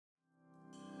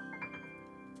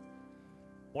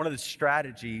One of the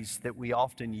strategies that we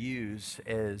often use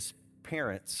as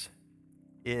parents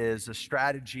is a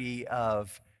strategy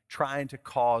of trying to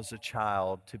cause a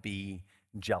child to be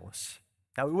jealous.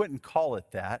 Now, we wouldn't call it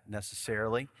that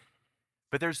necessarily,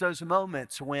 but there's those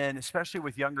moments when, especially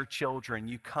with younger children,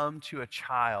 you come to a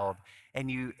child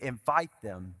and you invite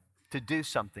them to do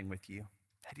something with you.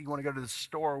 Hey, do you want to go to the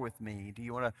store with me? Do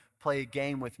you want to play a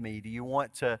game with me? Do you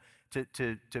want to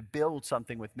build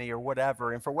something with me or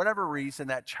whatever? And for whatever reason,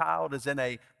 that child is in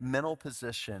a mental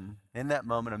position, in that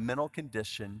moment, a mental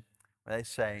condition where they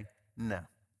say, no,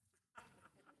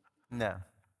 no.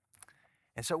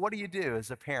 And so what do you do as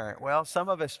a parent? Well, some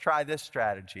of us try this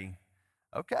strategy.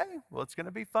 Okay, well, it's going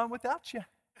to be fun without you.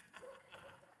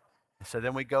 So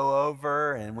then we go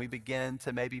over and we begin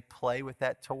to maybe play with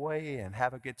that toy and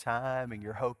have a good time, and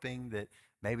you're hoping that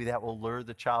maybe that will lure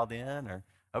the child in, or,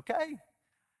 okay,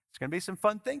 it's going to be some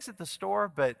fun things at the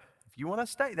store, but if you want to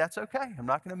stay, that's okay. I'm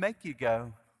not going to make you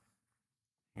go.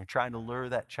 You're trying to lure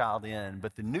that child in.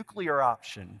 But the nuclear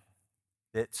option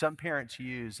that some parents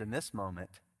use in this moment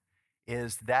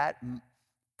is that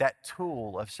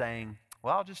tool of saying,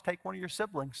 well, I'll just take one of your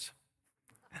siblings.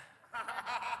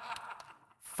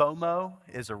 FOMO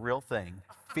is a real thing,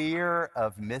 fear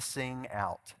of missing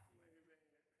out.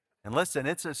 And listen,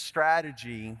 it's a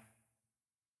strategy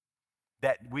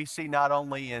that we see not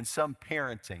only in some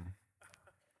parenting,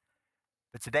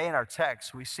 but today in our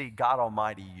text, we see God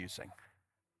Almighty using.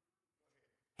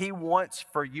 He wants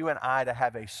for you and I to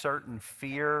have a certain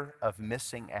fear of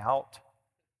missing out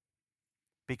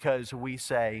because we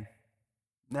say,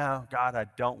 no, God, I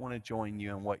don't want to join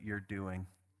you in what you're doing.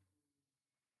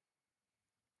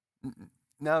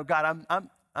 No, God,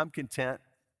 I'm content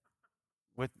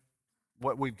with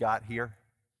what we've got here.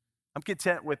 I'm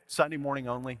content with Sunday morning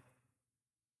only.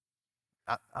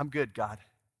 I'm good, God.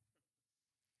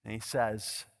 And he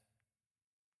says,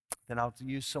 then I'll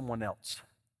use someone else.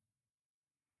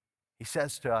 He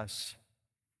says to us,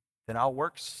 then I'll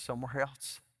work somewhere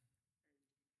else.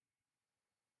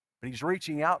 But he's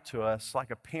reaching out to us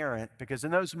like a parent, because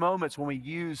in those moments when we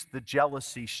use the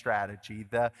jealousy strategy,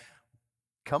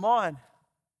 come on,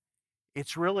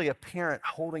 it's really a parent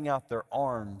holding out their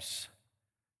arms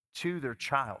to their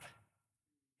child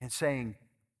and saying,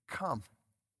 come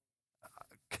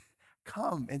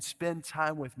and spend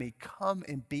time with me. Come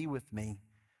and be with me.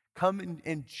 Come and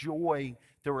enjoy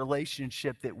the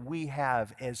relationship that we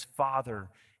have as father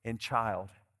and child.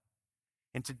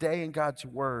 And today in God's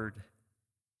word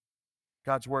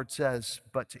says,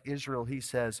 but to Israel, he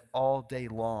says, all day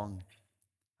long,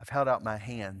 I've held out my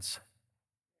hands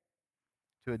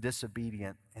to a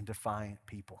disobedient and defiant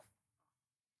people.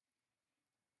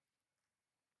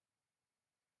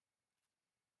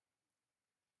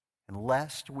 And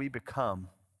lest we become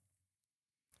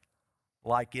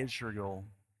like Israel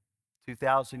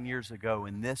 2,000 years ago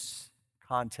in this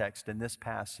context, in this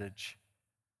passage,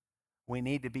 we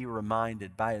need to be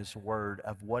reminded by his word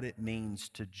of what it means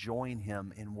to join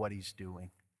him in what he's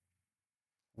doing.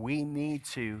 We need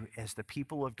to, as the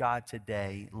people of God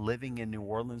today, living in New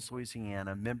Orleans,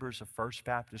 Louisiana, members of First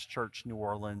Baptist Church New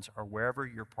Orleans, or wherever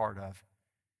you're part of,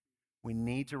 we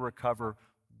need to recover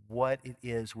what it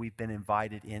is we've been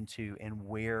invited into and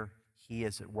where he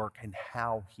is at work and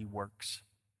how he works.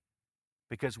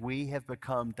 Because we have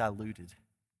become diluted.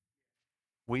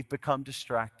 We've become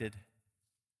distracted.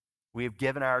 We have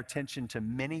given our attention to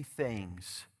many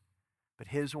things, but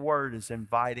his word is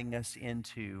inviting us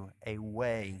into a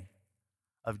way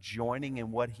of joining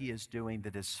in what he is doing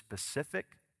that is specific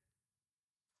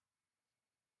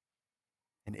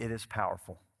and it is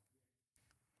powerful.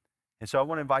 And so I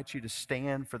want to invite you to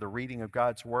stand for the reading of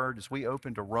God's word as we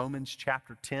open to Romans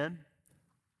chapter 10.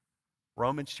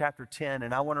 Romans chapter 10,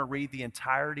 and I want to read the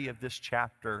entirety of this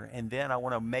chapter, and then I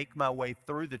want to make my way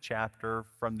through the chapter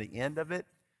from the end of it,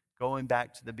 going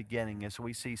back to the beginning, as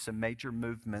we see some major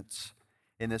movements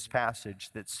in this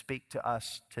passage that speak to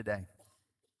us today.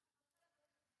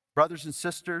 Brothers and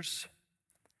sisters,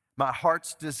 my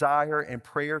heart's desire and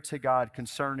prayer to God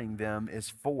concerning them is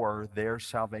for their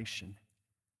salvation.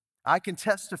 I can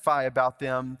testify about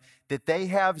them that they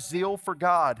have zeal for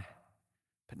God,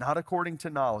 but not according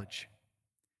to knowledge.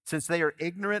 Since they are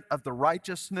ignorant of the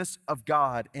righteousness of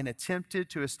God and attempted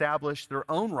to establish their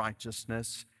own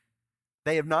righteousness,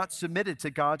 they have not submitted to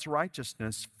God's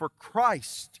righteousness. For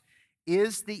Christ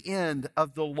is the end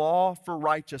of the law for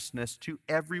righteousness to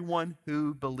everyone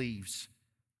who believes.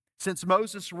 Since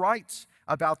Moses writes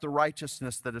about the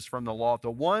righteousness that is from the law, the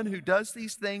one who does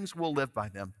these things will live by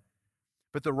them.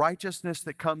 But the righteousness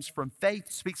that comes from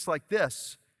faith speaks like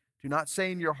this: do not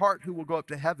say in your heart, who will go up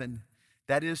to heaven.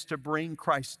 That is to bring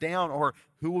Christ down, or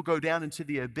who will go down into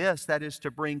the abyss? That is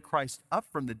to bring Christ up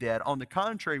from the dead. On the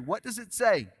contrary, what does it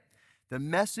say? The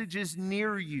message is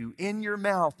near you, in your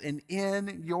mouth and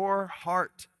in your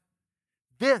heart.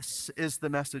 This is the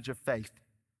message of faith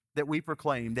that we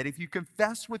proclaim, that if you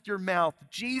confess with your mouth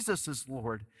Jesus is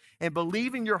Lord and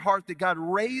believe in your heart that God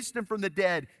raised him from the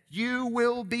dead, you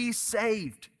will be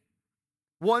saved.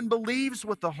 One believes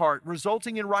with the heart,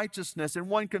 resulting in righteousness, and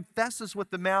one confesses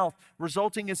with the mouth,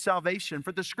 resulting in salvation.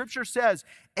 For the scripture says,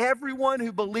 everyone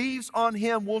who believes on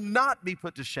him will not be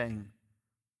put to shame,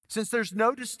 since there's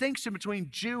no distinction between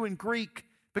Jew and Greek,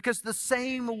 because the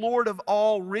same Lord of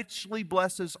all richly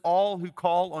blesses all who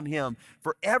call on him.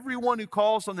 For everyone who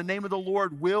calls on the name of the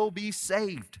Lord will be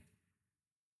saved.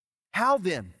 How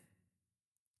then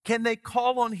can they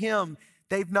call on him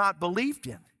they've not believed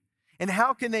in? And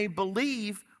how can they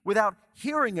believe without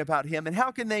hearing about him? And how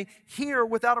can they hear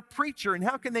without a preacher? And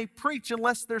how can they preach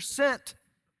unless they're sent?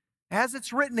 As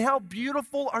it's written, how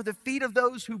beautiful are the feet of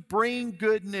those who bring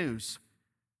good news.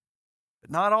 But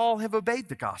not all have obeyed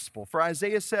the gospel. For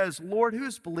Isaiah says, Lord, who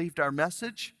has believed our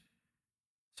message?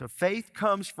 So faith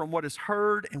comes from what is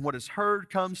heard, and what is heard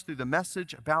comes through the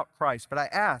message about Christ. But I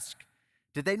ask,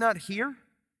 did they not hear?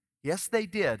 Yes, they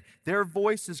did. Their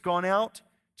voice has gone out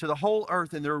to the whole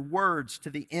earth, and their words to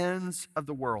the ends of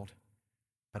the world.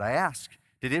 But I ask,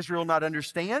 did Israel not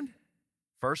understand?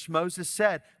 First Moses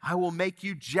said, I will make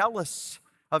you jealous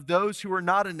of those who are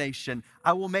not a nation.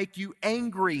 I will make you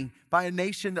angry by a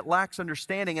nation that lacks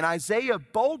understanding. And Isaiah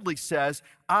boldly says,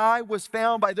 I was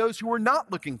found by those who were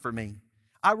not looking for me.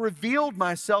 I revealed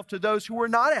myself to those who were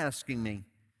not asking me.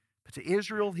 But to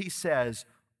Israel he says,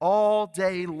 all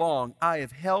day long I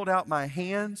have held out my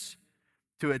hands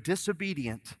to a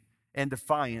disobedient and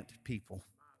defiant people.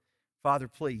 Father,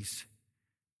 please,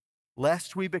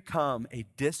 lest we become a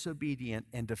disobedient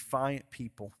and defiant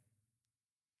people,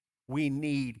 we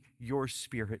need your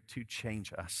Spirit to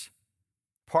change us.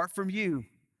 Apart from you,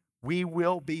 we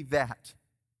will be that.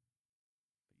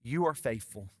 You are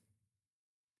faithful.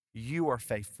 You are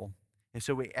faithful. And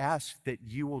so we ask that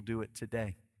you will do it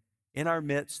today in our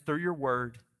midst, through your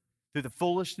word, through the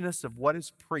foolishness of what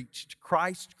is preached,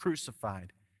 Christ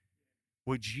crucified.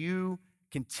 Would you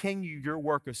continue your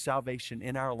work of salvation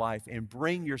in our life and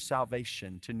bring your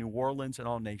salvation to New Orleans and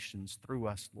all nations through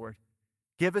us, Lord?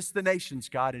 Give us the nations,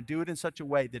 God, and do it in such a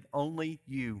way that only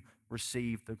you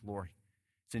receive the glory.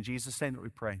 It's in Jesus' name that we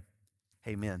pray.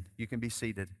 Amen. You can be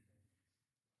seated.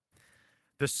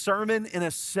 The sermon in a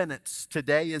sentence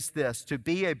today is this: to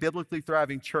be a biblically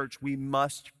thriving church, we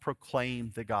must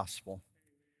proclaim the gospel.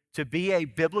 To be a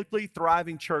biblically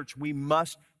thriving church, we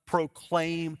must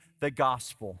proclaim the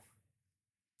gospel.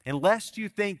 Unless you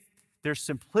think there's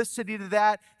simplicity to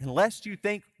that, unless you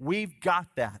think we've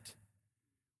got that,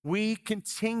 we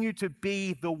continue to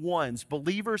be the ones,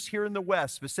 believers here in the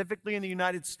West, specifically in the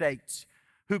United States,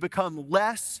 who become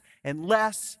less and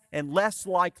less and less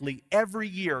likely every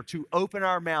year to open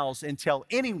our mouths and tell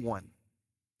anyone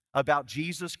about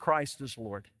Jesus Christ as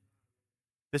Lord.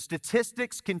 The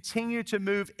statistics continue to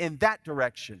move in that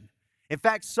direction. In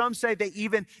fact, some say they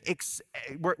even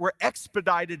were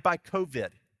expedited by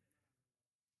COVID.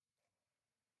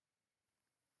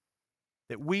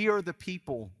 That we are the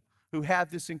people who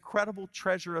have this incredible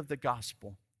treasure of the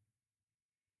gospel,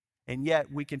 and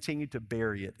yet we continue to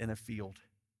bury it in a field.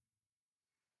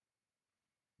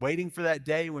 Waiting for that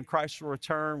day when Christ will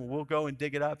return, we'll go and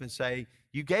dig it up and say,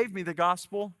 you gave me the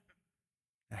gospel,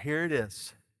 now here it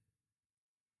is.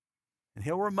 And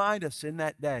he'll remind us in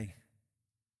that day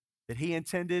that he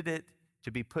intended it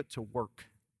to be put to work.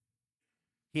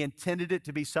 He intended it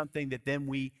to be something that then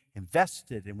we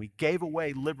invested and we gave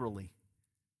away liberally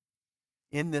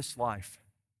in this life.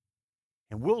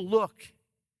 And we'll look,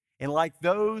 and like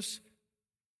those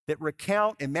that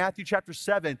recount in Matthew chapter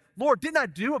 7, Lord, didn't I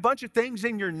do a bunch of things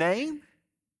in your name?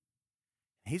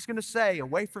 He's going to say,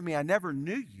 away from me, I never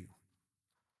knew you.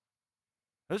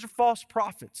 Those are false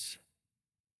prophets.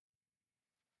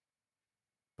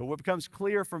 But what becomes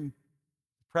clear from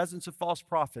the presence of false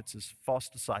prophets is false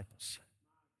disciples.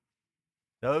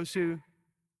 Those who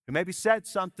maybe said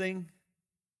something,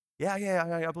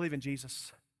 I believe in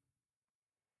Jesus.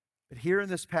 But here in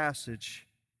this passage,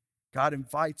 God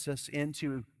invites us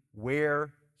into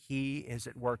where he is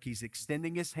at work. He's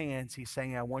extending his hands. He's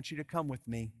saying, I want you to come with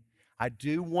me. I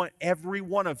do want every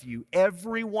one of you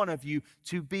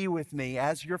to be with me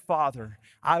as your Father.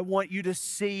 I want you to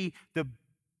see the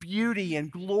beauty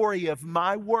and glory of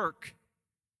my work.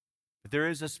 But there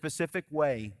is a specific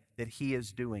way that he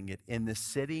is doing it in this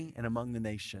city and among the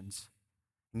nations.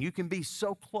 And you can be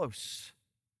so close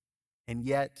and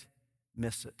yet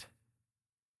miss it.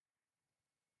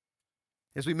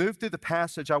 As we move through the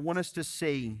passage, I want us to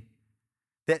see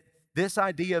that this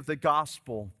idea of the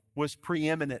gospel was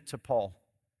preeminent to Paul.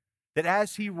 That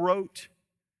as he wrote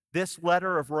this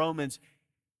letter of Romans,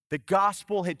 the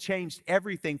gospel had changed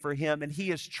everything for him, and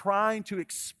he is trying to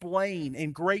explain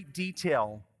in great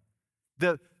detail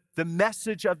the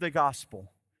message of the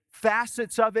gospel.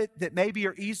 Facets of it that maybe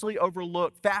are easily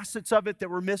overlooked, facets of it that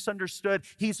were misunderstood.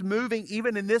 He's moving,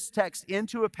 even in this text,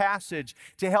 into a passage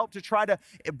to help to try to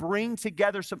bring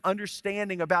together some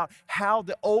understanding about how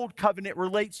the old covenant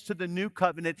relates to the new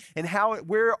covenant and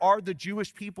where are the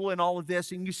Jewish people in all of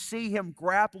this. And you see him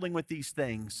grappling with these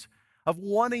things of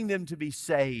wanting them to be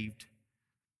saved,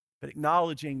 but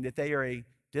acknowledging that they are a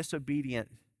disobedient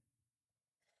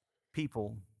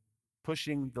people,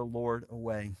 pushing the Lord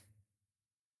away.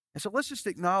 And so let's just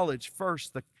acknowledge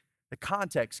first the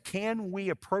context. Can we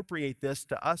appropriate this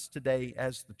to us today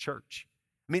as the church?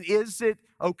 I mean, is it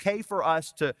okay for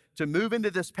us to move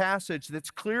into this passage that's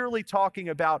clearly talking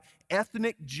about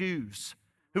ethnic Jews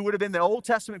who would have been the Old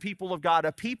Testament people of God,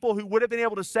 a people who would have been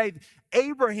able to say,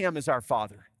 Abraham is our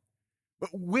father. But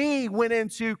we went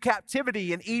into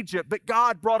captivity in Egypt, but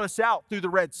God brought us out through the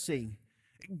Red Sea.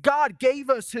 God gave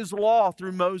us his law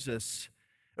through Moses.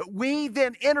 We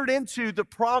then entered into the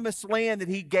promised land that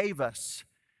he gave us.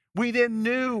 We then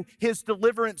knew his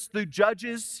deliverance through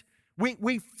Judges.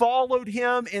 We followed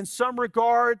him in some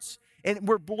regards and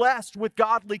were blessed with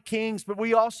godly kings, but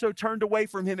we also turned away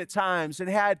from him at times and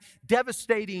had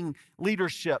devastating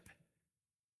leadership.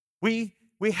 We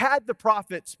had the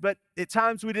prophets, but at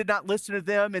times we did not listen to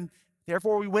them, and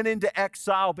therefore we went into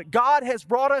exile. But God has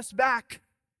brought us back,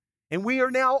 and we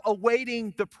are now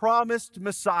awaiting the promised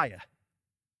Messiah.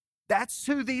 That's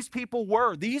who these people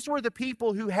were. These were the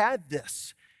people who had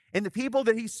this, and the people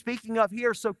that he's speaking of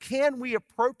here. So can we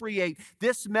appropriate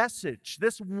this message,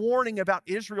 this warning about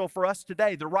Israel for us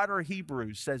today? The writer of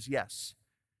Hebrews says yes.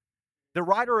 The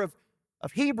writer of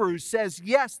Hebrews says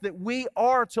yes, that we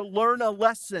are to learn a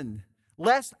lesson,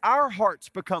 lest our hearts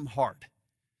become hard.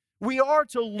 We are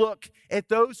to look at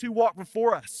those who walk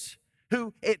before us,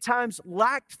 who at times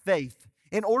lacked faith,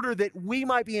 in order that we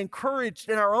might be encouraged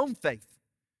in our own faith.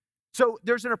 So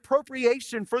there's an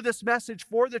appropriation for this message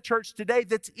for the church today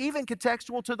that's even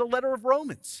contextual to the letter of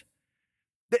Romans.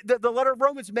 The letter of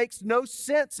Romans makes no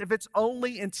sense if it's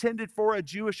only intended for a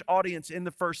Jewish audience in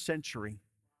the first century.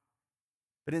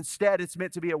 But instead, it's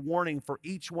meant to be a warning for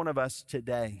each one of us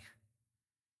today.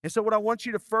 And so what I want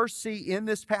you to first see in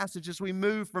this passage as we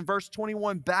move from verse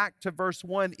 21 back to verse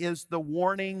 1 is the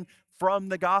warning from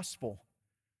the gospel.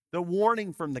 The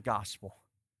warning from the gospel.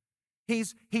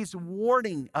 He's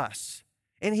warning us.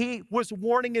 And he was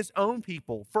warning his own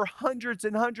people for hundreds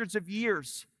and hundreds of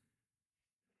years,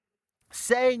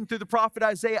 saying through the prophet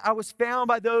Isaiah, I was found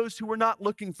by those who were not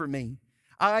looking for me.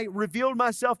 I revealed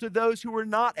myself to those who were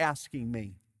not asking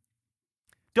me.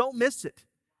 Don't miss it.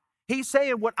 He's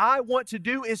saying what I want to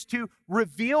do is to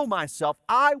reveal myself.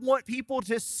 I want people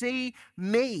to see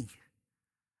me.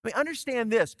 I mean,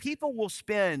 understand this. People will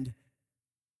spend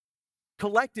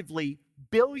collectively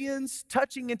billions,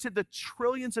 touching into the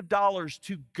trillions of dollars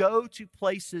to go to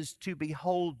places to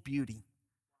behold beauty.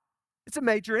 It's a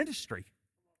major industry.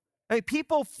 I mean,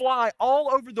 people fly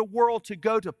all over the world to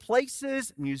go to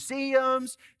places,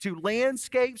 museums, to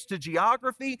landscapes, to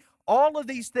geography, all of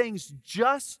these things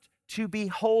just to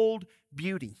behold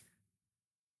beauty.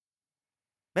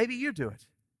 Maybe you do it.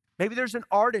 Maybe there's an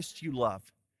artist you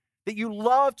love, that you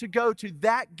love to go to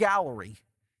that gallery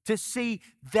to see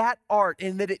that art,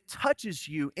 and that it touches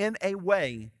you in a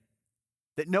way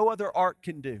that no other art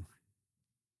can do.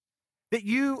 That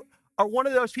you are one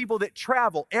of those people that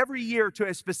travel every year to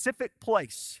a specific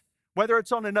place, whether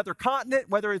it's on another continent,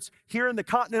 whether it's here in the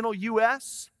continental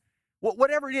U.S.,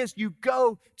 whatever it is, you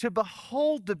go to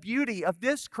behold the beauty of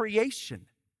this creation.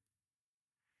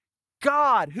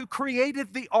 God, who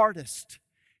created the artist,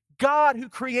 God, who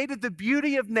created the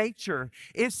beauty of nature,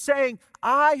 is saying,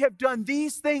 I have done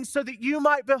these things so that you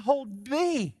might behold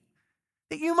me,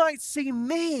 that you might see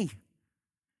me.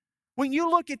 When you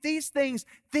look at these things,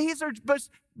 these are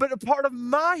but a part of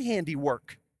my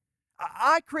handiwork.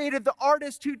 I created the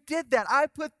artist who did that. I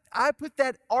put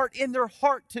that art in their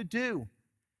heart to do,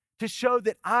 to show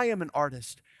that I am an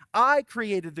artist. I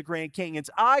created the Grand Canyons.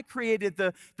 I created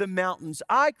the mountains.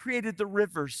 I created the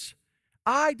rivers.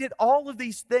 I did all of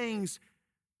these things,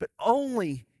 but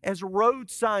only as road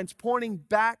signs pointing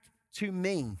back to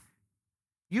me.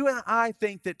 You and I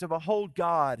think that to behold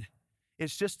God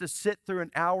is just to sit through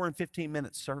an hour and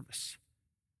 15-minute service.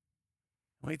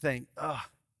 We think,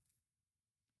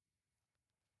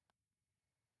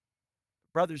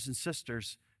 brothers and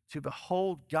sisters, To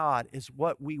behold God is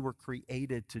what we were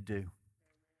created to do.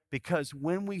 Because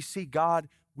when we see God,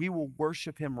 we will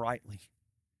worship Him rightly.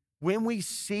 When we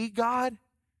see God,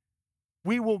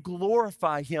 we will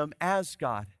glorify Him as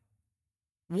God.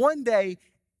 One day,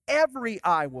 every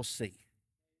eye will see,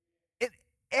 and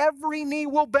every knee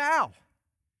will bow,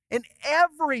 and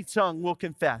every tongue will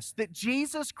confess that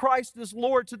Jesus Christ is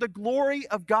Lord, to the glory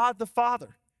of God the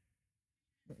Father.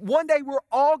 One day, we're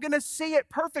all going to see it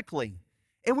perfectly.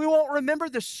 And we won't remember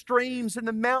the streams and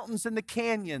the mountains and the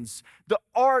canyons, the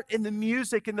art and the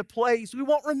music and the plays. We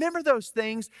won't remember those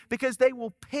things because they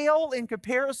will pale in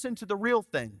comparison to the real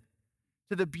thing,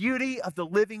 to the beauty of the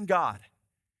living God.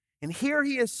 And here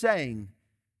He is saying,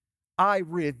 I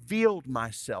revealed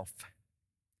myself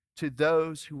to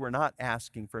those who were not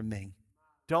asking for me.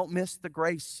 Don't miss the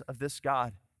grace of this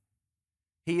God.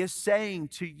 He is saying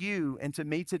to you and to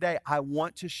me today, I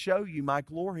want to show you my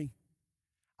glory.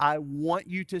 I want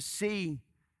you to see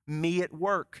me at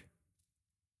work.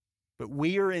 But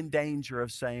we are in danger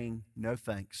of saying, no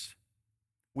thanks.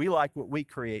 We like what we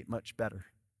create much better.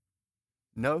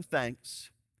 No thanks.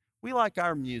 We like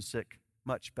our music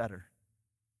much better.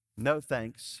 No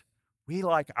thanks. We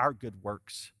like our good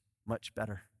works much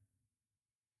better.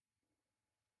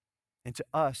 And to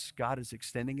us, God is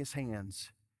extending His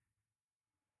hands,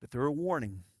 but through a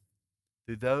warning,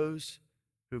 through those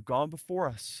who have gone before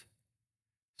us,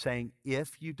 saying,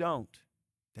 if you don't,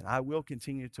 then I will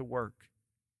continue to work,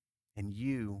 and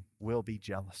you will be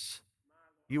jealous.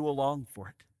 You will long for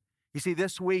it. You see,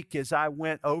 this week as I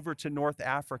went over to North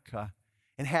Africa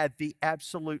and had the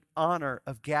absolute honor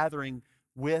of gathering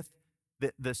with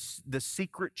the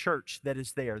secret church that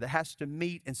is there, that has to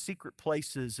meet in secret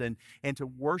places and to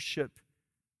worship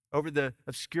over the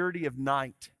obscurity of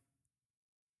night,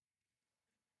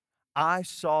 I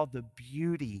saw the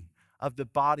beauty of the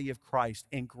body of Christ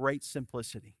in great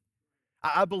simplicity.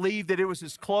 I believe that it was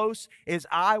as close as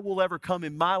I will ever come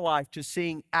in my life to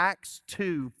seeing Acts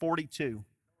 2:42.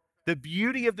 The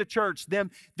beauty of the church, them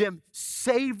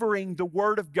savoring the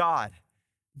Word of God.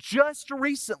 Just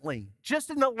recently,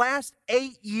 just in the last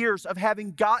 8 years of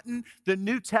having gotten the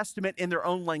New Testament in their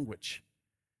own language,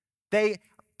 they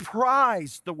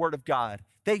prize the Word of God.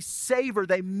 They savor,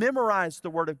 they memorize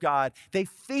the Word of God. They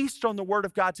feast on the Word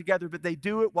of God together, but they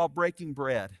do it while breaking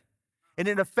bread. And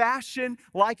in a fashion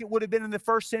like it would have been in the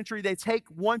first century, they take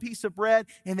one piece of bread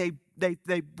and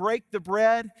they break the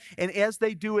bread. And as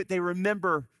they do it, they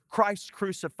remember Christ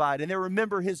crucified, and they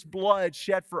remember His blood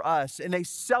shed for us. And they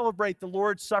celebrate the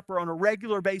Lord's Supper on a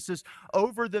regular basis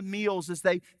over the meals as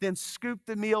they then scoop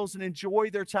the meals and enjoy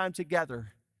their time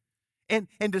together. And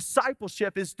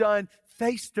discipleship is done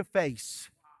face to face,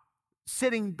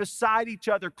 sitting beside each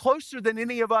other, closer than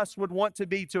any of us would want to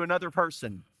be to another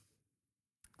person.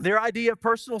 Their idea of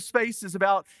personal space is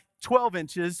about 12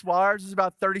 inches, while ours is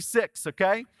about 36,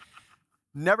 okay?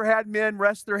 Never had men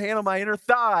rest their hand on my inner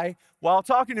thigh while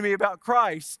talking to me about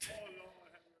Christ.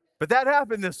 But that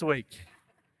happened this week.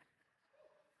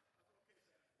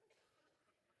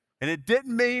 And it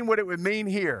didn't mean what it would mean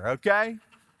here, okay?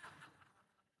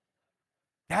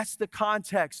 That's the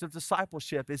context of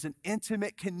discipleship, is an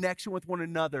intimate connection with one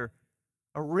another,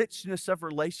 a richness of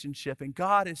relationship. And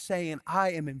God is saying,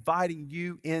 I am inviting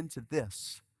you into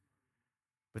this.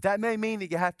 But that may mean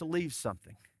that you have to leave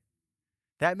something.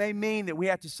 That may mean that we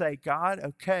have to say, God,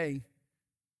 okay,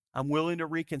 I'm willing to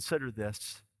reconsider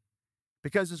this.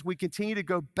 Because as we continue to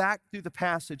go back through the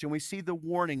passage and we see the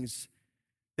warnings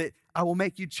that I will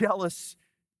make you jealous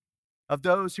of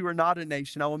those who are not a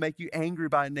nation, I will make you angry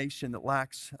by a nation that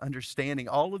lacks understanding.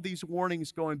 All of these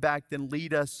warnings going back then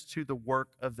lead us to the work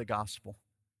of the gospel.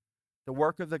 The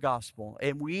work of the gospel.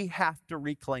 And we have to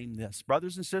reclaim this.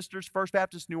 Brothers and sisters, First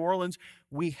Baptist New Orleans,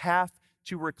 we have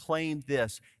to reclaim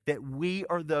this, that we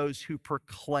are those who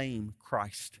proclaim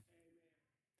Christ.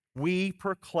 We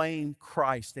proclaim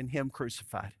Christ and Him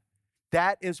crucified.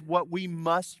 That is what we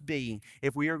must be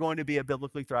if we are going to be a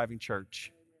biblically thriving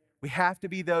church. We have to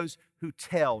be those who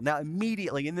tell. Now,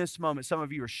 immediately in this moment, some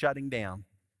of you are shutting down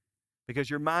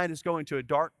because your mind is going to a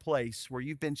dark place where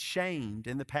you've been shamed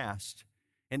in the past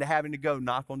into having to go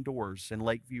knock on doors in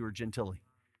Lakeview or Gentilly.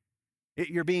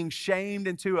 You're being shamed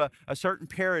into a certain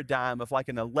paradigm of like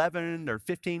an 11 or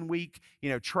 15 week,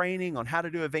 training on how to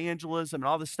do evangelism and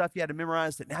all this stuff you had to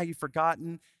memorize that now you've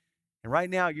forgotten. And right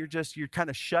now you're kind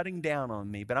of shutting down on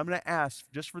me. But I'm going to ask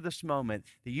just for this moment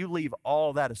that you leave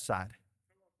all that aside.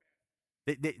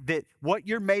 That what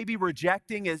you're maybe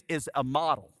rejecting is a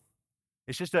model.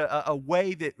 It's just a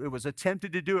way that it was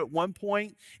attempted to do at one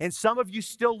point. And some of you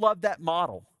still love that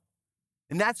model.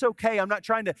 And that's okay. I'm not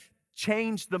trying to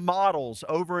change the models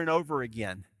over and over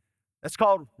again. That's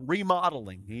called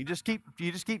remodeling. You just keep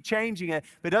changing it,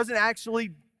 but it doesn't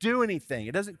actually do anything.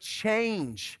 It doesn't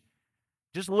change.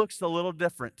 It just looks a little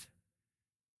different.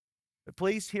 But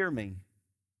please hear me.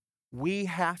 We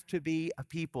have to be a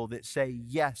people that say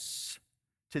yes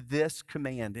to this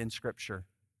command in Scripture,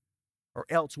 or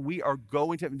else we are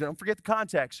going to, don't forget the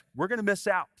context, we're going to miss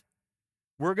out.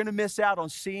 We're going to miss out on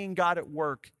seeing God at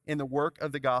work in the work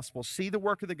of the gospel. See the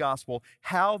work of the gospel.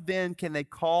 How then can they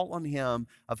call on him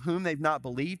of whom they've not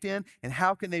believed in? And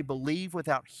how can they believe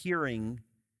without hearing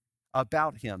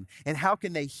about him? And how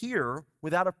can they hear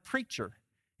without a preacher?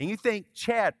 And you think,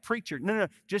 Chad, preacher. No.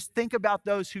 Just think about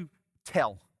those who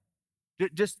tell.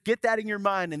 Just get that in your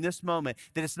mind in this moment,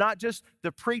 that it's not just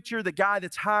the preacher, the guy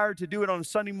that's hired to do it on a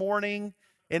Sunday morning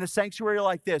in a sanctuary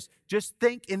like this. Just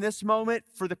think in this moment,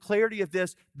 for the clarity of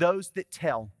this, those that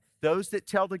tell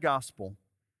the gospel.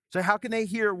 So how can they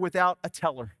hear without a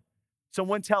teller,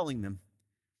 someone telling them?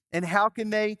 And how can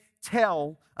they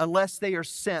tell unless they are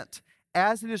sent?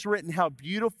 As it is written, how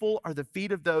beautiful are the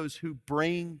feet of those who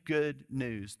bring good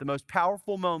news. The most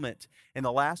powerful moment in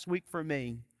the last week for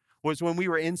me was when we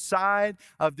were inside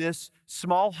of this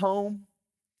small home.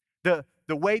 The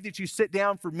way that you sit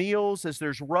down for meals is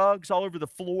there's rugs all over the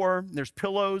floor, there's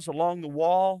pillows along the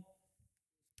wall.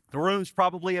 The room's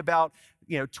probably about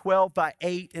 12 by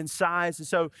 8 in size. And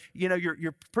so,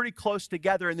 you're pretty close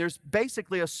together, and there's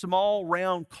basically a small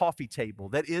round coffee table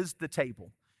that is the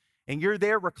table. And you're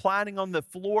there reclining on the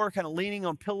floor, kind of leaning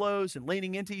on pillows and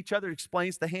leaning into each other. It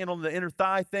explains the hand on the inner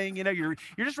thigh thing. You're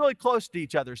just really close to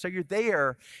each other. So you're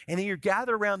there, and then you're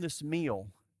gathered around this meal.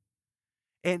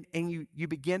 And you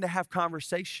begin to have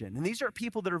conversation. And these are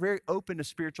people that are very open to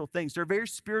spiritual things. They're very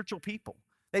spiritual people.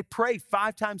 They pray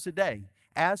 5 times a day,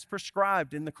 as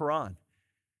prescribed in the Quran.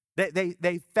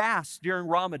 They fast during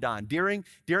Ramadan. During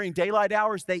daylight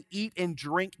hours, they eat and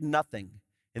drink nothing.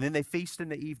 And then they feast in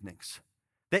the evenings.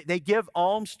 They give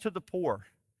alms to the poor.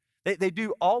 They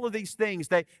do all of these things.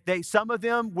 Some of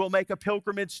them will make a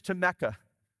pilgrimage to Mecca.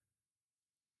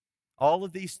 All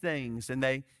of these things, and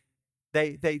they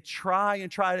try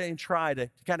to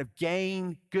kind of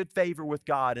gain good favor with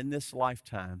God in this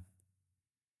lifetime.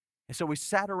 And so we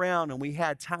sat around and we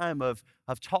had time of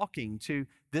talking to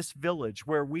this village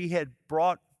where we had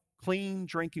brought clean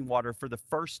drinking water for the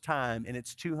first time in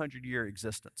its 200-year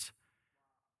existence.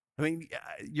 I mean,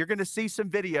 you're going to see some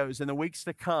videos in the weeks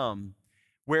to come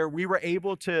where we were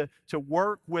able to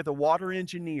work with a water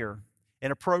engineer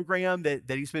in a program that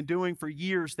he's been doing for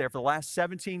years there, for the last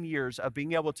 17 years, of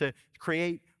being able to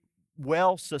create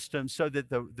well systems so that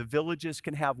the villages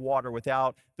can have water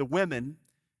without the women.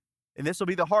 And this will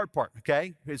be the hard part,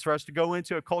 okay? Is for us to go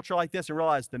into a culture like this and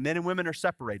realize the men and women are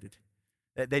separated.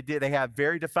 They have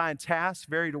very defined tasks,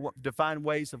 very defined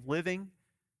ways of living.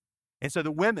 And so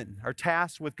the women are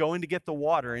tasked with going to get the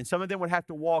water, and some of them would have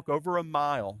to walk over a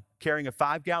mile carrying a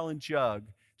 5-gallon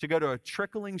jug to go to a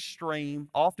trickling stream,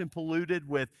 often polluted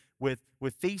with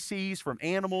feces from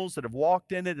animals that have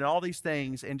walked in it and all these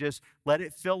things, and just let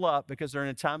it fill up because they're in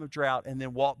a time of drought, and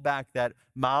then walk back that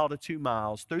 1 to 2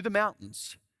 miles through the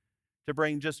mountains to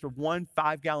bring just one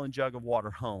 5-gallon jug of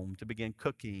water home to begin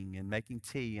cooking and making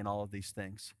tea and all of these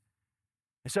things.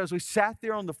 And so as we sat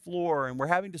there on the floor and we're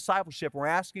having discipleship, we're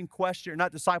asking questions,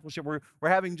 not discipleship, we're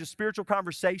having just spiritual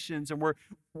conversations, and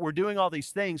we're doing all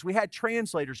these things. We had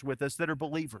translators with us that are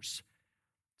believers.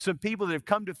 Some people that have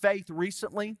come to faith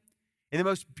recently. And the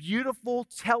most beautiful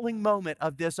telling moment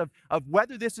of this, of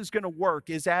whether this is going to work,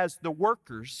 is as the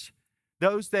workers,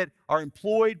 those that are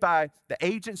employed by the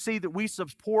agency that we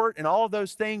support and all of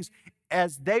those things,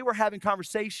 as they were having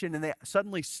conversation and they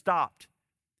suddenly stopped.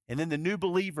 And then the new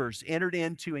believers entered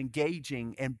into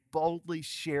engaging and boldly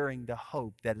sharing the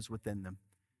hope that is within them.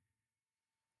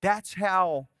 That's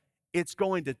how it's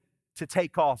going to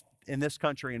take off in this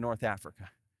country in North Africa.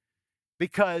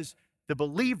 Because the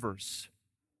believers,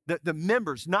 the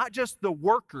members, not just the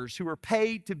workers who are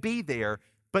paid to be there,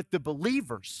 but the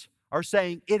believers are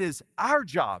saying it is our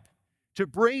job to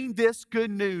bring this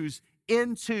good news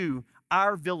into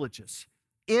our villages,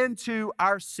 into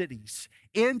our cities,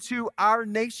 into our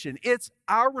nation. It's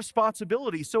our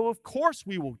responsibility, so of course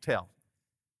we will tell.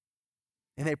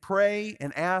 And they pray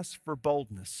and ask for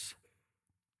boldness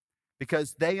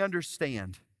because they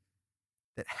understand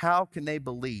that how can they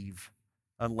believe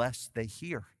unless they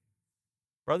hear?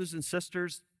 Brothers and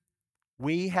sisters,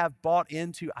 we have bought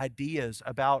into ideas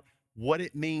about what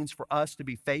it means for us to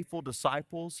be faithful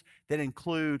disciples that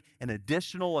include an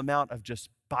additional amount of just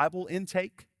Bible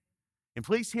intake. And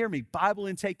please hear me, Bible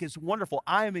intake is wonderful.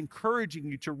 I am encouraging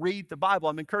you to read the Bible.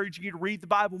 I'm encouraging you to read the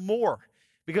Bible more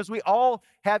because we all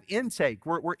have intake.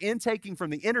 We're intaking from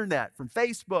the internet, from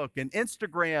Facebook and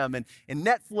Instagram and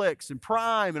Netflix and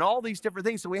Prime and all these different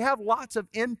things. So we have lots of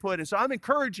input. And so I'm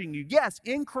encouraging you, yes,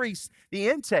 increase the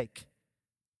intake.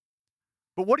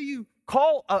 But what do you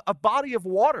call a body of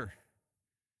water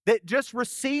that just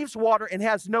receives water and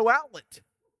has no outlet?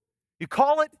 You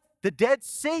call it the Dead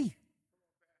Sea.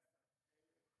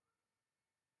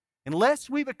 Unless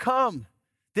we become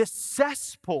this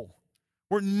cesspool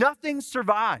where nothing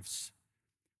survives,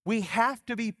 we have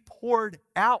to be poured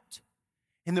out.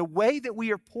 And the way that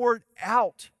we are poured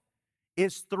out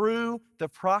is through the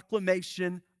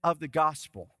proclamation of the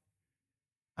gospel.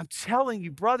 I'm telling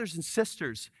you, brothers and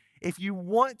sisters, if you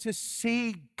want to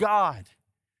see God,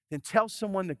 then tell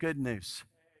someone the good news.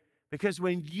 Because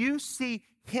when you see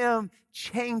Him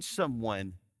change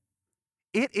someone,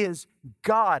 it is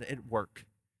God at work.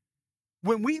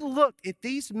 When we look at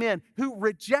these men who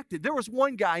rejected, there was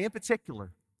one guy in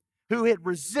particular who had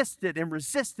resisted and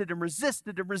resisted and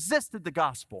resisted and resisted the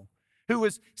gospel, who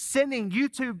was sending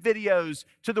YouTube videos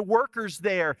to the workers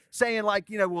there saying like,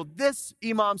 well, this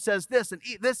imam says this and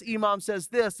this imam says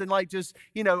this, and like just,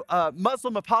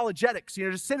 Muslim apologetics,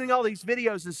 just sending all these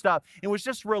videos and stuff. It was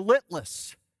just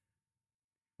relentless.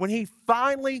 When he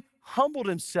finally humbled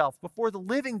himself before the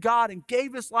living God and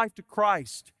gave his life to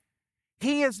Christ,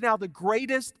 he is now the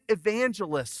greatest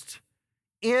evangelist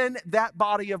in that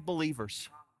body of believers,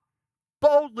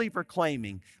 boldly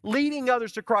proclaiming, leading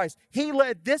others to Christ. He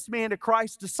led this man to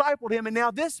Christ, discipled him, and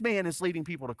now this man is leading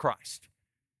people to Christ.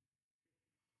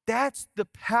 That's the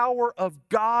power of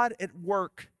God at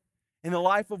work in the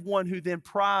life of one who then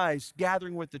prized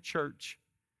gathering with the church,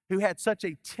 who had such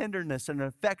a tenderness and an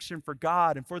affection for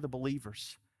God and for the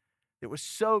believers. It was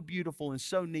so beautiful and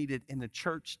so needed in the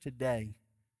church today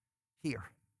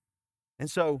here. And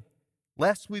so,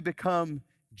 lest we become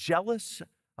jealous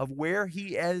of where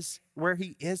he is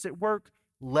at work,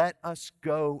 let us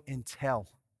go and tell.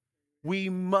 We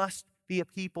must be a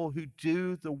people who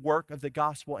do the work of the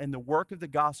gospel, and the work of the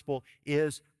gospel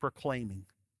is proclaiming.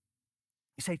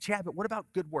 You say, Chad, but what about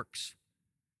good works?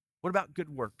 What about good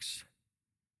works?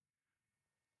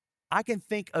 I can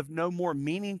think of no more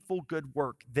meaningful good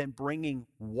work than bringing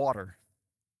water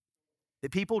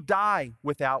that people die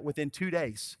without within 2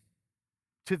 days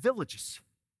to villages,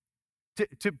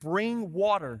 to bring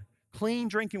water, clean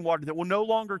drinking water that will no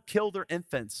longer kill their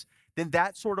infants, then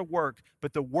that sort of work.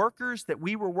 But the workers that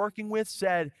we were working with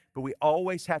said, but we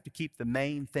always have to keep the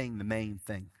main thing the main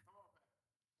thing.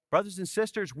 Brothers and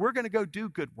sisters, we're going to go do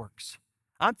good works.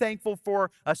 I'm thankful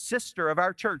for a sister of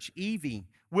our church, Evie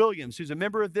Williams, who's a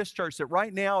member of this church that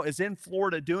right now is in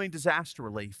Florida doing disaster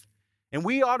relief. And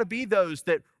we ought to be those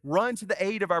that run to the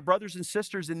aid of our brothers and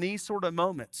sisters in these sort of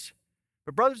moments.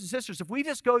 But brothers and sisters, if we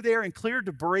just go there and clear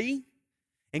debris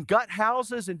and gut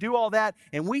houses and do all that,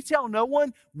 and we tell no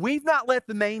one, we've not let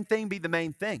the main thing be the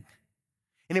main thing.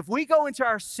 And if we go into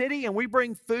our city and we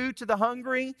bring food to the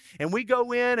hungry, and we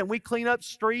go in and we clean up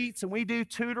streets and we do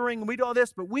tutoring and we do all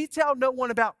this, but we tell no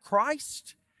one about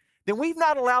Christ, then we've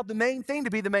not allowed the main thing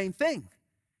to be the main thing.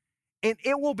 And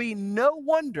it will be no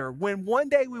wonder when one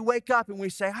day we wake up and we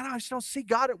say, I just don't see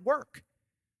God at work.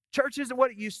 Church isn't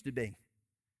what it used to be.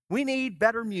 We need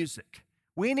better music.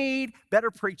 We need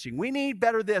better preaching. We need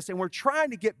better this. And we're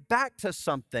trying to get back to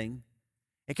something.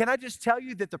 And can I just tell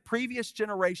you that the previous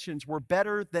generations were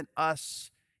better than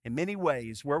us in many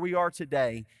ways, where we are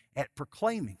today, at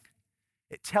proclaiming,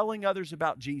 at telling others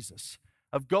about Jesus,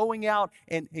 of going out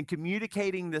and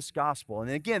communicating this gospel.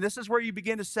 And again, this is where you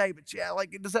begin to say, but yeah,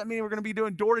 like, does that mean we're going to be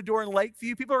doing door-to-door in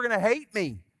Lakeview? People are going to hate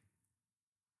me.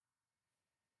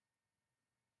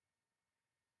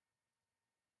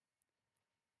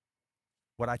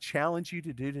 What I challenge you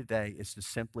to do today is to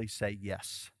simply say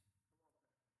yes.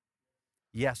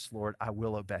 Yes, Lord, I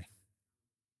will obey.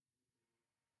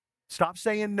 Stop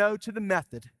saying no to the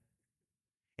method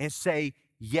and say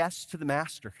yes to the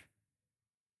master.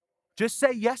 Just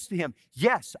say yes to him.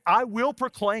 Yes, I will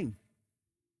proclaim.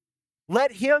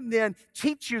 Let him then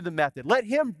teach you the method. Let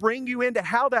him bring you into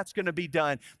how that's going to be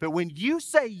done. But when you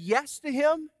say yes to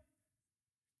him,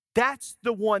 that's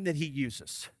the one that he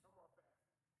uses.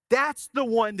 That's the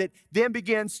one that then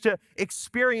begins to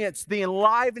experience the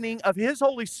enlivening of his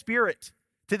Holy Spirit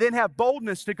to then have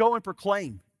boldness to go and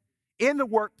proclaim in the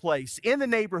workplace, in the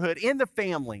neighborhood, in the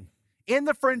family, in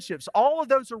the friendships. All of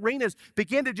those arenas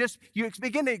you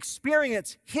begin to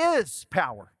experience his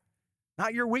power,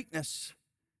 not your weakness,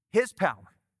 his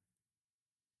power.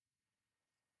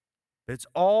 But it's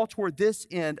all toward this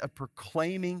end of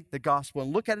proclaiming the gospel.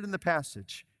 And look at it in the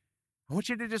passage. I want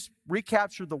you to just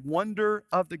recapture the wonder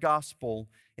of the gospel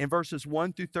in verses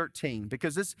 1 through 13,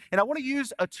 because this, and I want to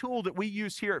use a tool that we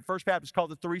use here at First Baptist called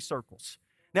the three circles.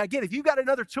 Now, again, if you've got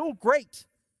another tool, great.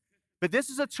 But this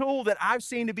is a tool that I've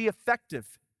seen to be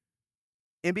effective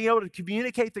in being able to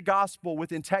communicate the gospel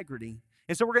with integrity.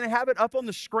 And so we're going to have it up on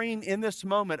the screen in this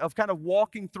moment of kind of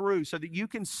walking through so that you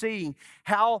can see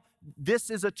how this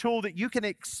is a tool that you can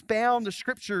expound the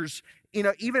scriptures,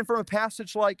 even from a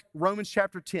passage like Romans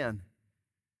chapter 10.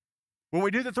 When we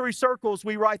do the three circles,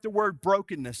 we write the word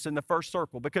brokenness in the first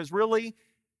circle because really,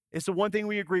 it's the one thing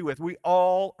we agree with. We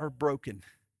all are broken.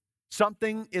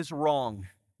 Something is wrong.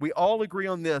 We all agree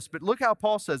on this, but look how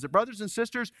Paul says it. Brothers and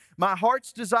sisters, my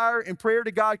heart's desire and prayer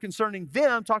to God concerning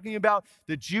them, talking about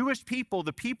the Jewish people,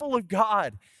 the people of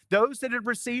God, those that had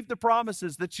received the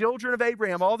promises, the children of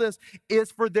Abraham, all this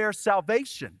is for their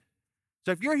salvation.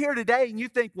 So if you're here today and you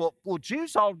think, well,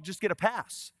 Jews all just get a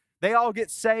pass. They all get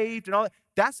saved and all that.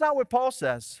 That's not what Paul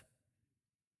says.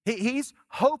 He's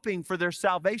hoping for their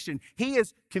salvation. He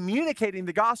is communicating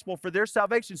the gospel for their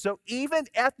salvation. So even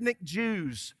ethnic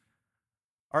Jews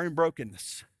are in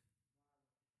brokenness.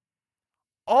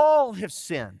 All have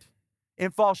sinned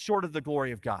and fall short of the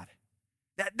glory of God.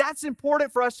 That's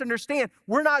important for us to understand.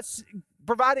 We're not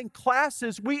providing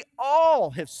classes. We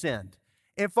all have sinned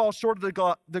and fall short of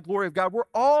the glory of God. We're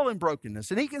all in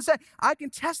brokenness. And he can say, I can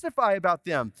testify about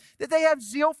them, that they have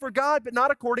zeal for God, but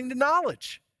not according to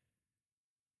knowledge.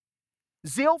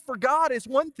 Zeal for God is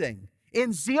one thing.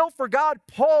 In zeal for God,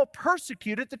 Paul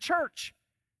persecuted the church.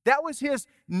 That was his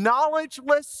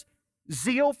knowledgeless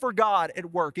zeal for God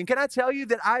at work. And can I tell you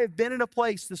that I have been in a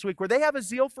place this week where they have a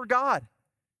zeal for God,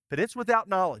 but it's without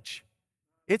knowledge.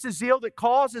 It's a zeal that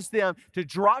causes them to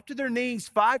drop to their knees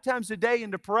 5 times a day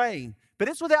into praying, but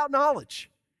it's without knowledge.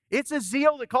 It's a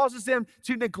zeal that causes them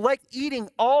to neglect eating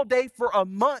all day for a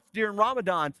month during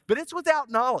Ramadan, but it's without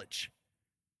knowledge.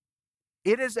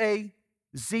 It is a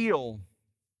zeal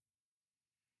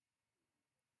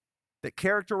that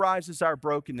characterizes our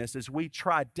brokenness as we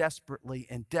try desperately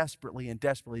and desperately and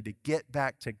desperately to get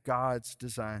back to God's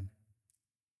design.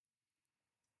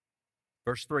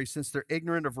 Verse 3, since they're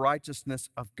ignorant of righteousness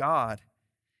of God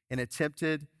and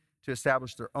attempted to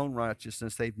establish their own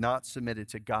righteousness, they've not submitted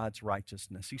to God's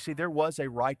righteousness. You see, there was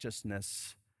a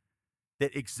righteousness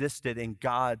that existed in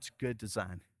God's good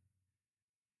design.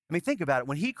 I mean, think about it.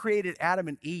 When he created Adam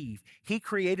and Eve, he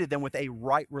created them with a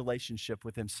right relationship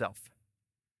with himself.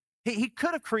 He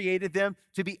could have created them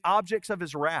to be objects of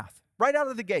his wrath right out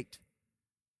of the gate.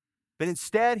 But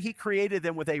instead, he created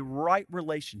them with a right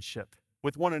relationship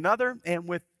with one another and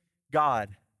with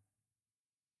God.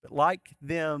 But like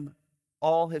them,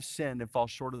 all have sinned and fall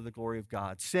short of the glory of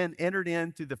God. Sin entered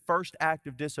in through the first act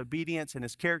of disobedience and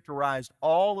has characterized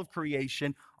all of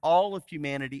creation, all of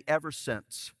humanity ever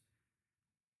since.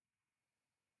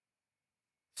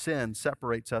 Sin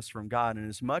separates us from God, and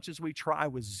as much as we try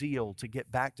with zeal to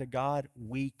get back to God,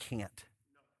 we can't.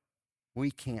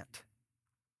 We can't.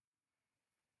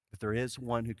 But there is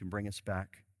one who can bring us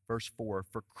back. Verse 4,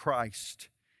 for Christ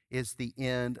is the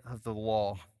end of the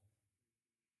law,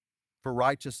 for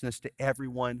righteousness to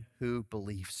everyone who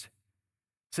believes.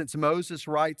 Since Moses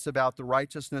writes about the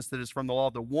righteousness that is from the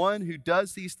law, the one who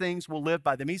does these things will live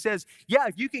by them. He says, yeah,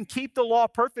 if you can keep the law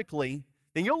perfectly,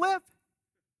 then you'll live.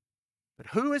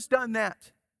 But who has done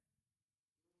that?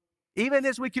 Even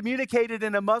as we communicated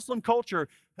in a Muslim culture,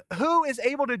 who is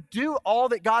able to do all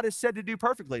that God has said to do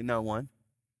perfectly? No one.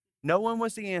 No one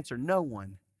was the answer. No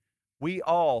one. We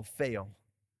all fail.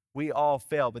 We all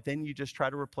fail, but then you just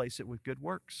try to replace it with good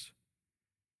works.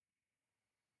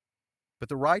 But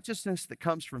the righteousness that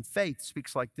comes from faith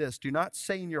speaks like this. Do not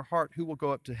say in your heart, who will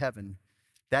go up to heaven?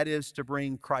 That is to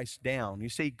bring Christ down. You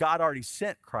see, God already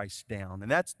sent Christ down. And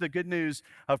that's the good news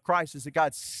of Christ, is that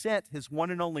God sent his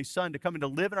one and only Son to come and to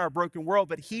live in our broken world,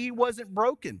 but he wasn't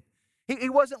broken. He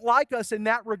wasn't like us in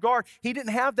that regard. He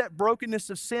didn't have that brokenness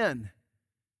of sin.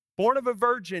 Born of a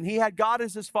virgin, he had God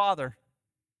as his father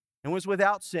and was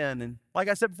without sin. And like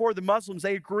I said before, the Muslims,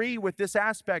 they agree with this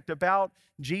aspect about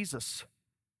Jesus.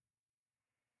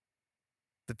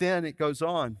 But then it goes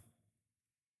on.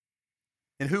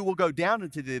 And who will go down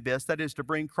into the abyss? That is to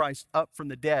bring Christ up from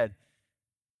the dead.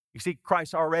 You see,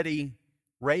 Christ already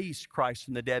raised Christ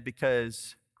from the dead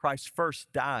because Christ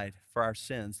first died for our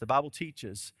sins. The Bible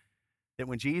teaches that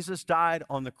when Jesus died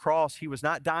on the cross, he was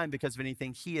not dying because of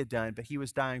anything he had done, but he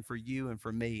was dying for you and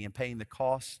for me and paying the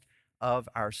cost of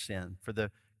our sin. For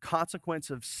the consequence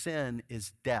of sin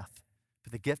is death,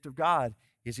 but the gift of God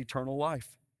is eternal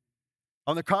life.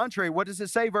 On the contrary, what does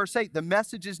it say? Verse 8, the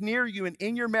message is near you and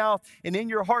in your mouth and in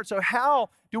your heart. So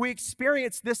how do we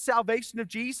experience this salvation of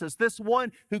Jesus? This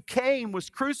one who came,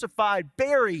 was crucified,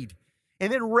 buried,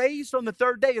 and then raised on the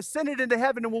third day, ascended into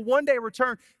heaven, and will one day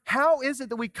return. How is it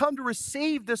that we come to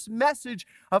receive this message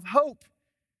of hope?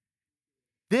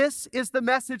 This is the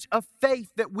message of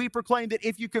faith that we proclaim, that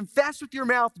if you confess with your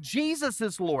mouth Jesus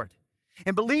is Lord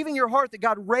and believe in your heart that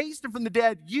God raised him from the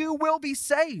dead, you will be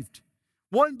saved.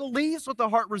 One believes with the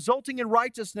heart, resulting in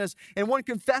righteousness, and one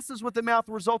confesses with the mouth,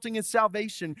 resulting in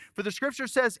salvation. For the scripture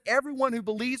says, everyone who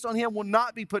believes on him will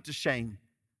not be put to shame.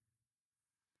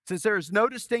 Since there is no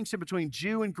distinction between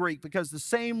Jew and Greek, because the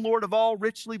same Lord of all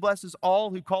richly blesses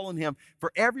all who call on him.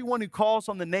 For everyone who calls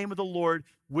on the name of the Lord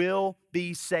will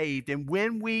be saved. And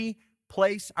when we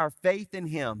place our faith in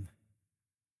him,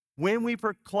 when we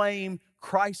proclaim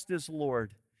Christ is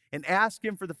Lord, and ask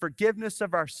him for the forgiveness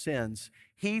of our sins,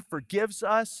 he forgives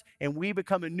us and we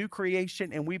become a new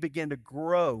creation and we begin to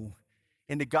grow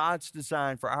into God's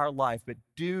design for our life. But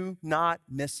do not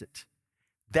miss it.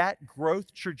 That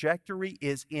growth trajectory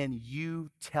is in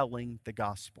you telling the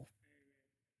gospel.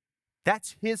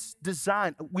 That's his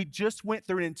design. We just went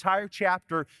through an entire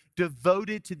chapter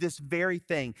devoted to this very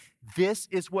thing. This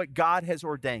is what God has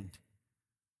ordained.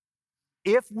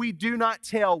 If we do not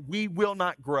tell, we will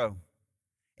not grow.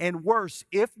 And worse,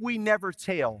 if we never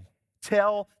tell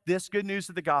this good news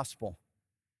of the gospel,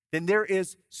 then there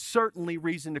is certainly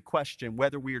reason to question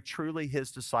whether we are truly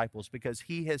his disciples, because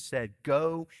he has said,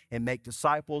 go and make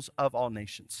disciples of all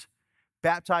nations,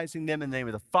 baptizing them in the name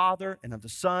of the Father and of the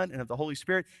Son and of the Holy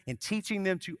Spirit, and teaching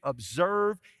them to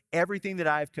observe everything that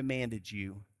I have commanded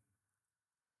you.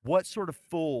 What sort of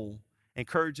fool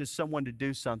encourages someone to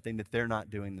do something that they're not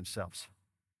doing themselves?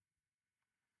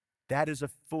 That is a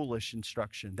foolish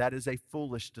instruction. That is a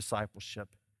foolish discipleship,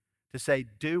 to say,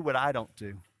 do what I don't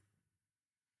do.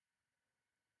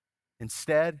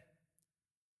 Instead,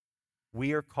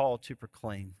 we are called to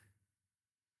proclaim.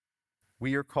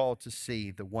 We are called to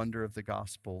see the wonder of the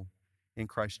gospel in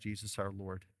Christ Jesus our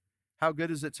Lord. How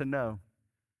good is it to know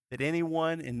that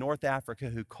anyone in North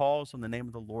Africa who calls on the name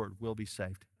of the Lord will be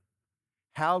saved?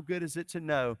 How good is it to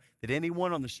know that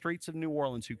anyone on the streets of New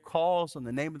Orleans who calls on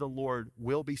the name of the Lord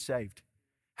will be saved?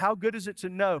 How good is it to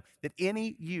know that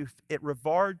any youth at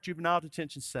Rivard Juvenile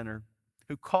Detention Center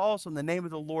who calls on the name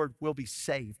of the Lord will be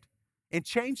saved and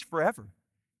changed forever,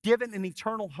 given an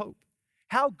eternal hope?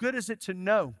 How good is it to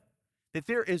know that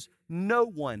there is no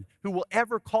one who will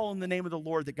ever call on the name of the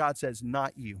Lord that God says,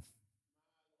 not you,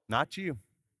 not you,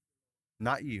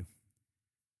 not you.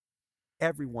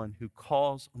 Everyone who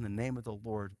calls on the name of the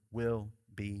Lord will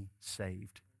be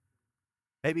saved.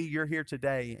 Maybe you're here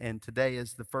today, and today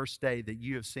is the first day that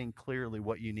you have seen clearly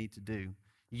what you need to do.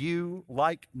 You,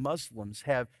 like Muslims,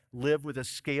 have lived with a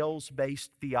scales-based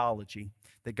theology,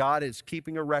 that God is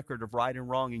keeping a record of right and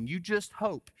wrong, and you just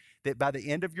hope that by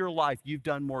the end of your life, you've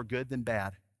done more good than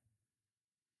bad.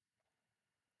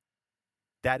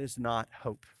 That is not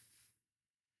hope.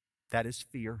 That is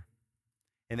fear.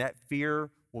 And that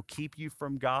fear will keep you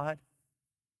from God.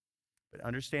 But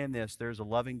understand this, there's a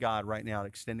loving God right now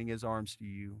extending his arms to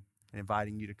you and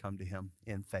inviting you to come to him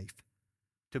in faith,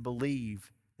 to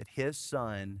believe that his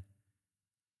son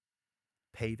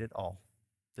paid it all.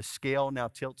 The scale now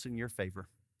tilts in your favor.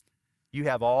 You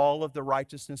have all of the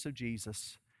righteousness of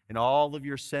Jesus and all of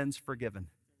your sins forgiven.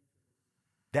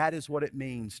 That is what it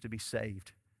means to be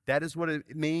saved. That is what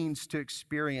it means to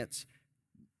experience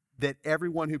that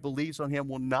everyone who believes on him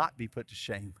will not be put to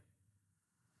shame.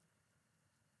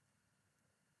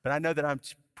 But I know that I'm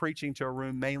preaching to a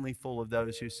room mainly full of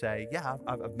those who say, yeah,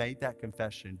 I've made that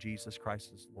confession. Jesus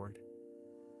Christ is Lord.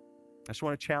 I just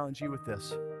want to challenge you with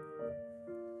this.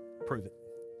 Prove it.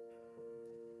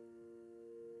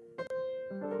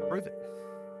 Prove it.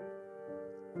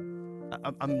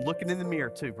 I'm looking in the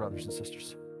mirror too, brothers and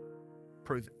sisters.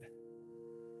 Prove it.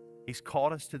 He's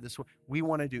called us to this. We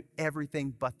want to do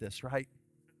everything but this, right?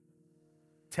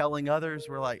 Telling others,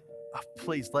 we're like, oh,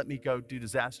 please let me go do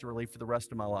disaster relief for the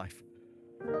rest of my life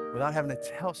without having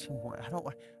to tell someone.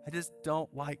 I just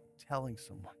don't like telling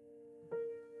someone.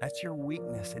 That's your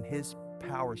weakness, and his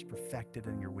power is perfected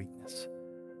in your weakness.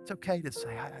 It's okay to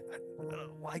say, I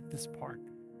don't like this part.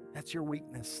 That's your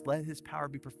weakness. Let his power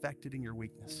be perfected in your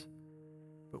weakness.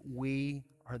 But we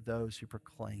are those who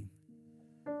proclaim.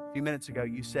 A few minutes ago,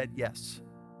 you said yes.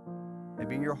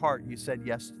 Maybe in your heart, you said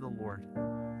yes to the Lord.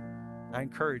 I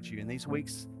encourage you in these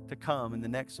weeks to come, in the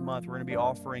next month, we're going to be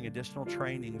offering additional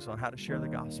trainings on how to share the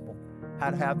gospel, how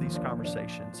to have these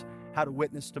conversations, how to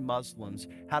witness to Muslims,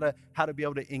 how to be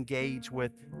able to engage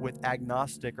with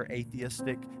agnostic or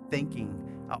atheistic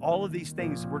thinking. All of these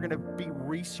things, we're going to be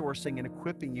resourcing and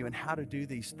equipping you in how to do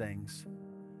these things.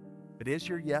 But is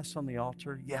your yes on the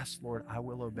altar? Yes, Lord, I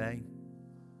will obey.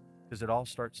 Because it all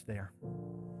starts there.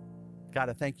 God,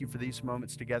 I thank you for these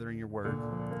moments together in your word.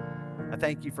 I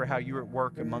thank you for how you're at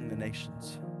work among the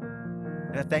nations.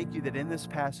 And I thank you that in this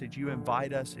passage, you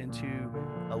invite us into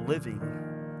a living,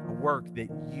 a work that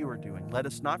you are doing. Let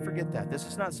us not forget that. This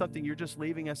is not something you're just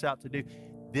leaving us out to do.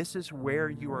 This is where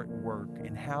you are at work,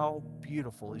 and how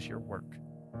beautiful is your work.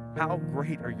 How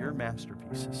great are your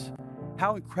masterpieces.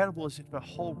 How incredible is it to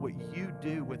behold what you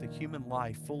do with a human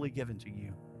life fully given to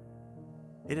you.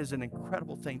 It is an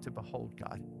incredible thing to behold,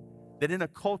 God. That in a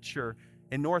culture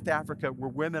in North Africa where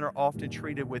women are often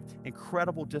treated with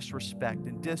incredible disrespect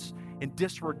and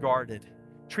disregarded,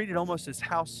 treated almost as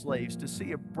house slaves, to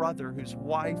see a brother whose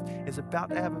wife is about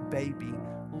to have a baby,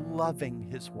 loving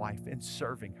his wife and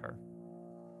serving her.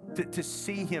 To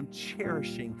see him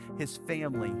cherishing his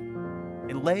family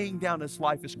and laying down his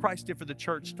life as Christ did for the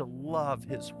church to love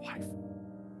his wife.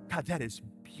 God, that is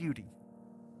beauty.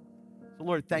 So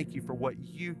Lord, thank you for what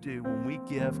you do when we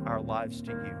give our lives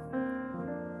to you.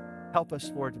 Help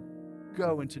us, Lord, to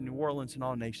go into New Orleans and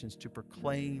all nations to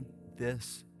proclaim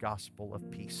this gospel of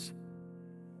peace.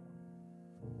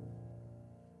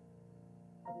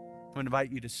 I'm going to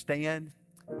invite you to stand.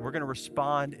 We're going to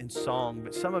respond in song,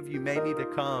 but some of you may need to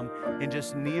come and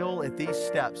just kneel at these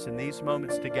steps in these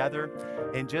moments together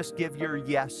and just give your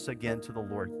yes again to the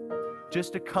Lord.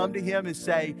 Just to come to him and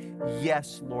say,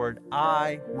 yes, Lord,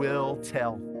 I will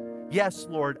tell. Yes,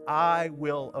 Lord, I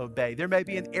will obey. There may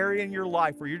be an area in your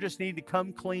life where you just need to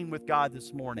come clean with God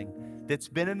this morning that's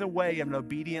been in the way of an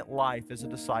obedient life as a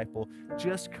disciple.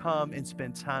 Just come and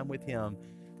spend time with him.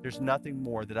 There's nothing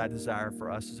more that I desire for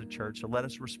us as a church. So let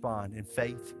us respond in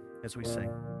faith as we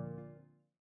sing.